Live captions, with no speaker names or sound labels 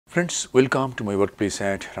Friends, welcome to my workplace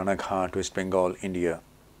at Ranaghat, West Bengal, India.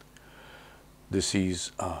 This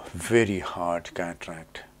is a very hard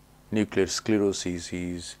cataract. Nuclear sclerosis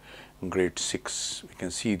is grade 6. We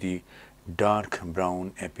can see the dark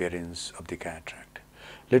brown appearance of the cataract.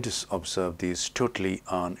 Let us observe this totally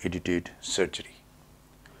unedited surgery.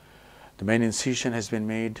 The main incision has been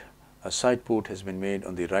made. A side port has been made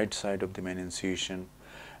on the right side of the main incision,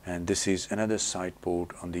 and this is another side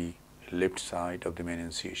port on the left side of the main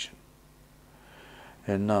incision.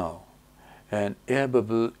 And now an air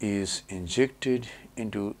bubble is injected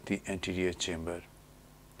into the anterior chamber.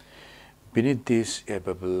 Beneath this air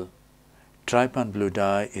bubble, trypan blue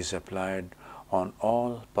dye is applied on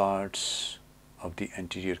all parts of the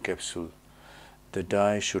anterior capsule. The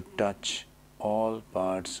dye should touch all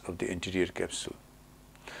parts of the anterior capsule.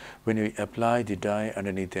 When we apply the dye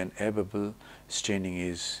underneath an air bubble, staining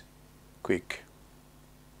is quick.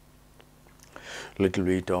 Little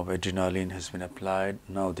bit of adrenaline has been applied.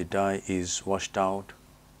 Now the dye is washed out,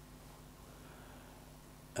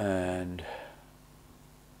 and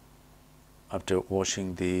after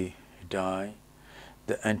washing the dye,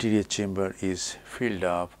 the anterior chamber is filled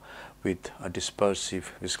up with a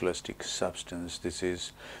dispersive viscoelastic substance. This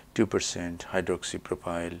is 2%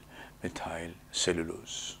 hydroxypropyl methyl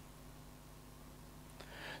cellulose.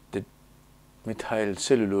 The methyl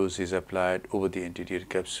cellulose is applied over the anterior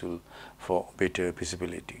capsule for better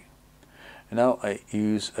visibility. Now I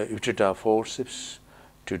use a Utrata forceps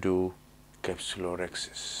to do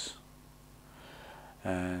capsulorhexis.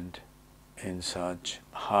 And in such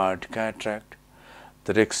hard cataract,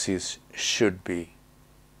 the rhexis should be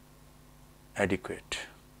adequate.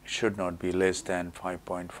 It should not be less than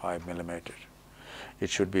 5.5 millimeter.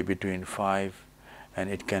 It should be between 5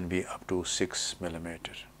 and it can be up to 6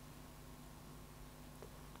 millimeter.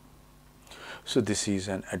 So this is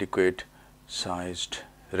an adequate sized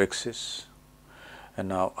rhexis, and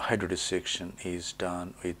now hydrodissection is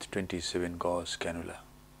done with 27 gauge cannula.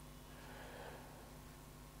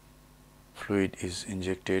 Fluid is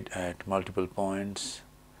injected at multiple points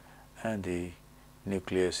and the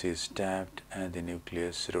nucleus is tapped and the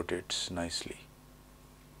nucleus rotates nicely.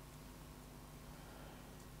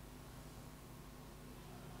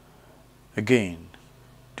 Again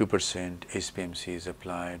 2% SPMC is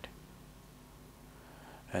applied,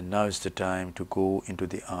 and now is the time to go into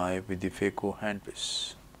the eye with the Phaco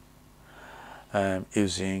handpiece. I am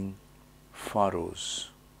using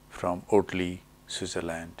Pharos from Otley,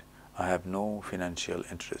 Switzerland. I have no financial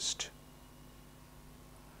interest.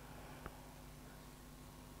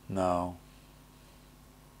 Now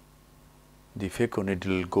the Phaco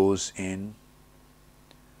needle goes in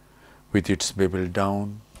with its bevel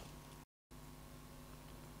down.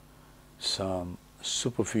 Some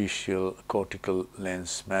superficial cortical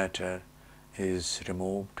lens matter is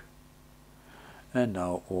removed, and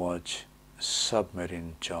now watch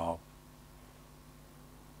submarine job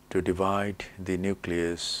to divide the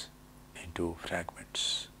nucleus into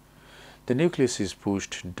fragments. The nucleus is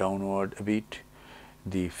pushed downward a bit.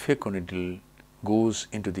 The Phaco needle goes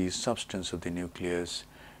into the substance of the nucleus.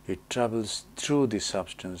 It travels through the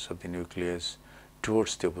substance of the nucleus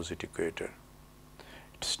towards the opposite equator.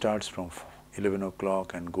 It starts from 11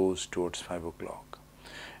 o'clock and goes towards 5 o'clock,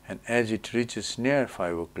 and as it reaches near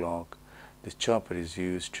 5 o'clock, the chopper is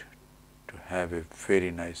used to have a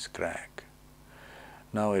very nice crack.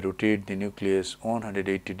 Now I rotate the nucleus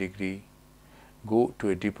 180 degree, go to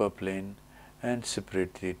a deeper plane and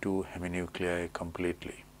separate the two heminuclei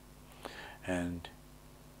completely, and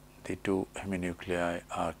the two heminuclei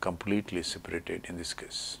are completely separated in this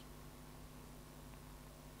case.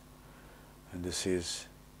 And this is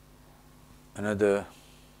another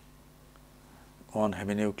one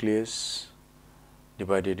heminucleus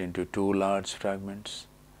divided into two large fragments,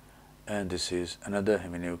 and this is another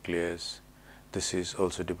heminucleus. This is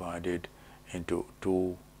also divided into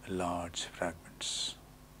two large fragments.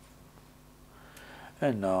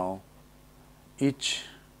 And now each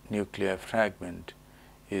nuclear fragment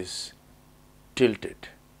is tilted,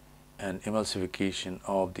 and emulsification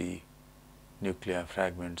of the nuclear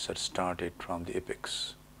fragments are started from the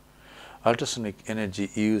apex. Ultrasonic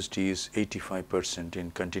energy used is 85%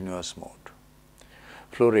 in continuous mode.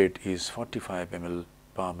 Flow rate is 45 ml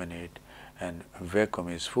per minute, and vacuum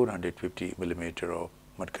is 450 millimeter of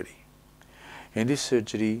mercury. In this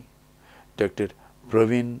surgery, Dr.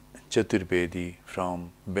 Pravin Chaturvedi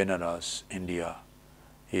from Benaras, India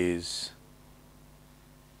is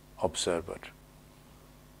observer.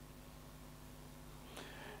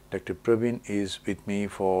 Dr. Pravin is with me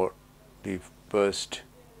for the first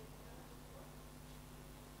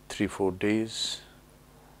 3-4 days,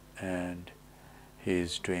 and He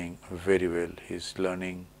is doing very well. He is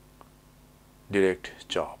learning direct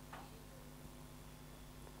job.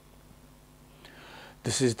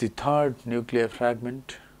 This is the third nuclear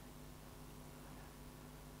fragment.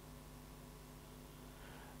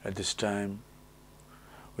 At this time,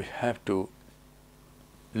 we have to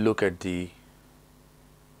look at the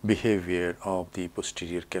behavior of the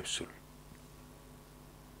posterior capsule.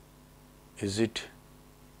 Is it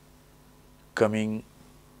coming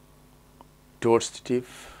towards the tip?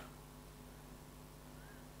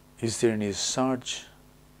 Is there any surge?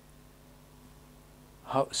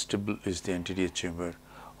 How stable is the anterior chamber?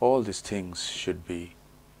 All these things should be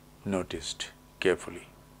noticed carefully.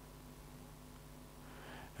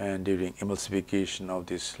 And during emulsification of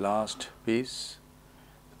this last piece,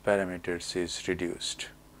 the parameters is reduced.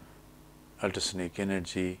 Ultrasonic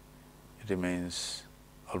energy remains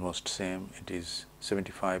almost same, it is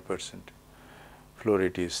 75%, flow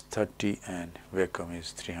rate is 30 and vacuum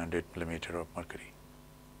is 300 millimeter of mercury.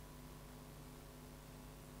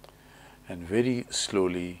 And very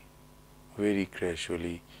slowly, very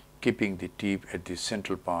gradually, keeping the tip at the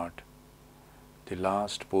central part, the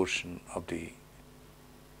last portion of the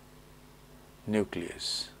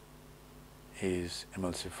nucleus is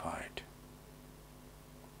emulsified.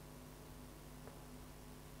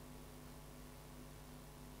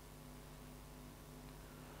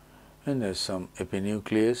 And there's some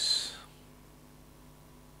epinucleus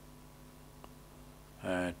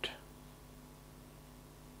at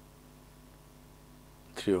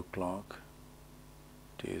 3 o'clock.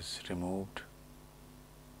 It is removed.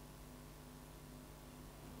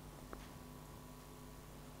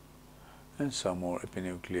 And some more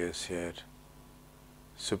epinucleus here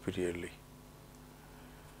superiorly.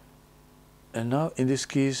 And now in this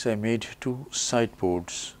case I made two side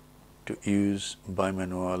ports to use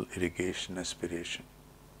bimanual irrigation aspiration.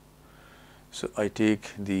 So I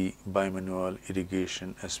take the bimanual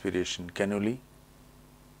irrigation aspiration cannula.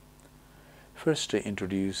 First I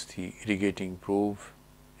introduce the irrigating probe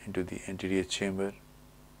into the anterior chamber,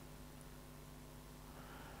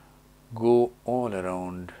 go all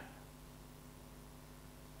around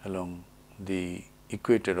along the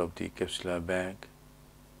equator of the capsular bag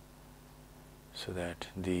so that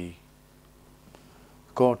the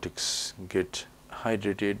cortex get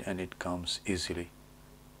hydrated and it comes easily.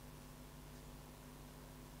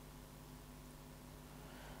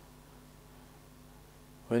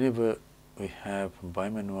 Whenever we have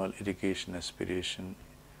bimanual irrigation aspiration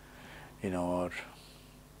in our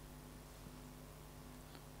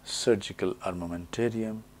surgical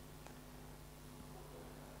armamentarium,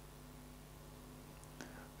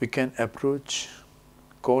 we can approach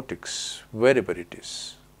cortex wherever it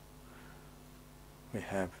is. We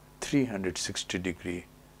have 360-degree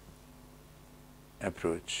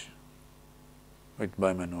approach with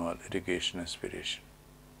bimanual irrigation aspiration.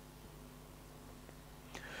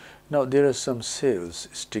 Now there are some cells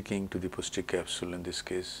sticking to the posterior capsule in this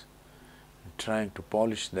case. I'm trying to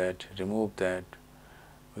polish that, remove that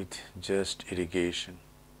with just irrigation.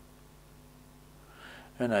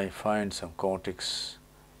 And I find some cortex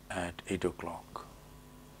at 8 o'clock.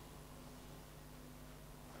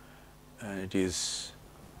 And it is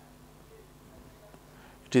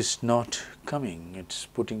not coming, it's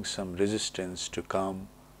putting some resistance to come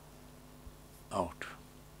out.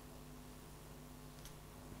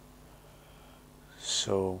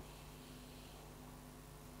 So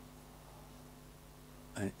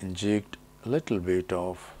I inject a little bit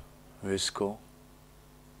of visco,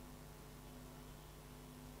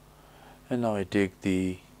 and now I take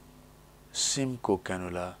the Simcoe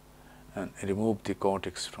cannula and remove the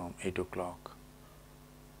cortex from 8 o'clock.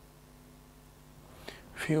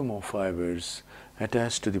 Few more fibers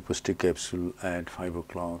attached to the posterior capsule at 5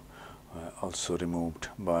 o'clock also removed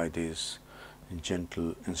by this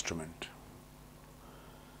gentle instrument.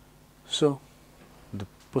 So the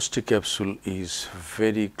posterior capsule is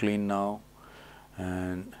very clean now,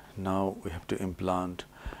 and now we have to implant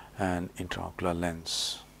an intraocular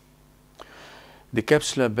lens. The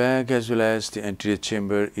capsular bag as well as the anterior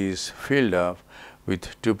chamber is filled up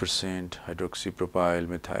with 2% hydroxypropyl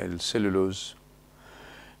methyl cellulose.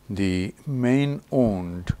 The main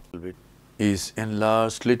wound is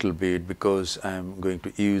enlarged little bit because I am going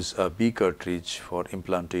to use a B cartridge for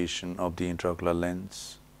implantation of the intraocular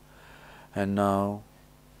lens. And now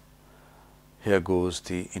here goes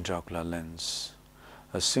the intraocular lens,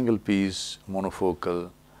 a single piece monofocal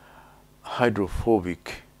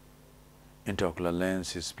hydrophobic intraocular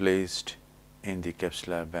lens is placed in the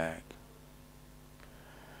capsular bag.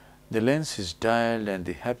 The lens is dialed and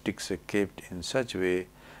the haptics are kept in such a way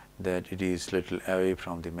that it is little away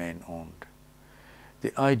from the main wound.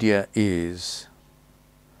 The idea is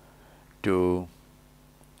to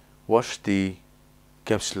wash the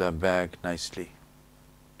capsular bag nicely.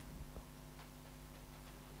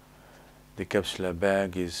 The capsular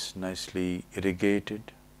bag is nicely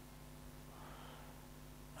irrigated,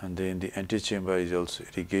 and then the antechamber is also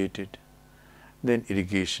irrigated. Then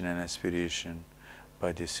irrigation and aspiration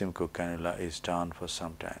by the Simcoe cannula is done for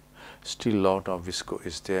some time. Still lot of visco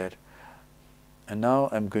is there, and now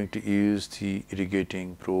I am going to use the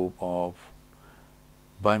irrigating probe of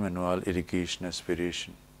bimanual irrigation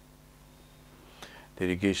aspiration. The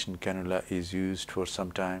irrigation cannula is used for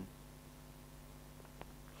some time,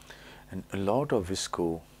 and a lot of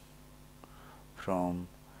visco from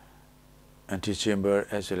antechamber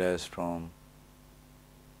as well as from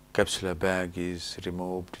capsular bag is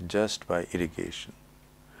removed just by irrigation.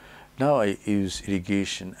 Now I use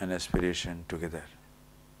irrigation and aspiration together,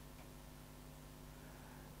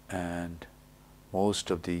 and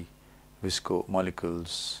most of the visco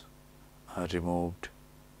molecules are removed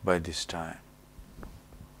by this time.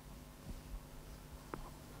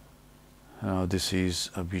 Now this is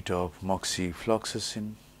a bit of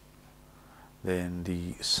moxifloxacin. Then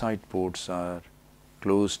the side ports are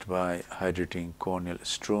closed by hydrating corneal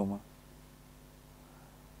stroma.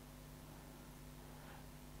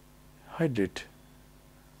 Hydrate,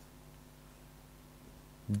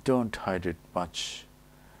 don't hydrate much,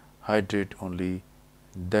 hydrate only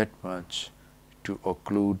that much to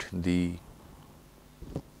occlude the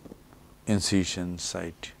incision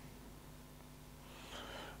site.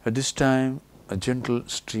 At this time, a gentle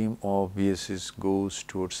stream of BSS goes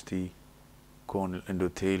towards the corneal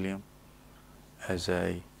endothelium as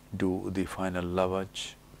I do the final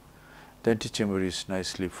lavage. The antechamber is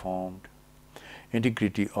nicely formed.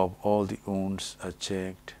 Integrity of all the wounds are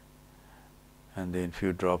checked, and then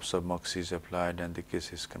few drops of moxie is applied and the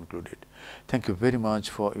case is concluded. Thank you very much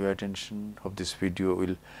for your attention. Hope this video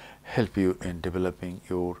will help you in developing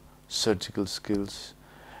your surgical skills.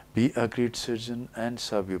 Be a great surgeon and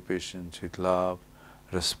serve your patients with love,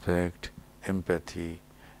 respect, empathy,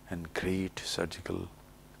 and great surgical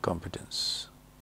competence.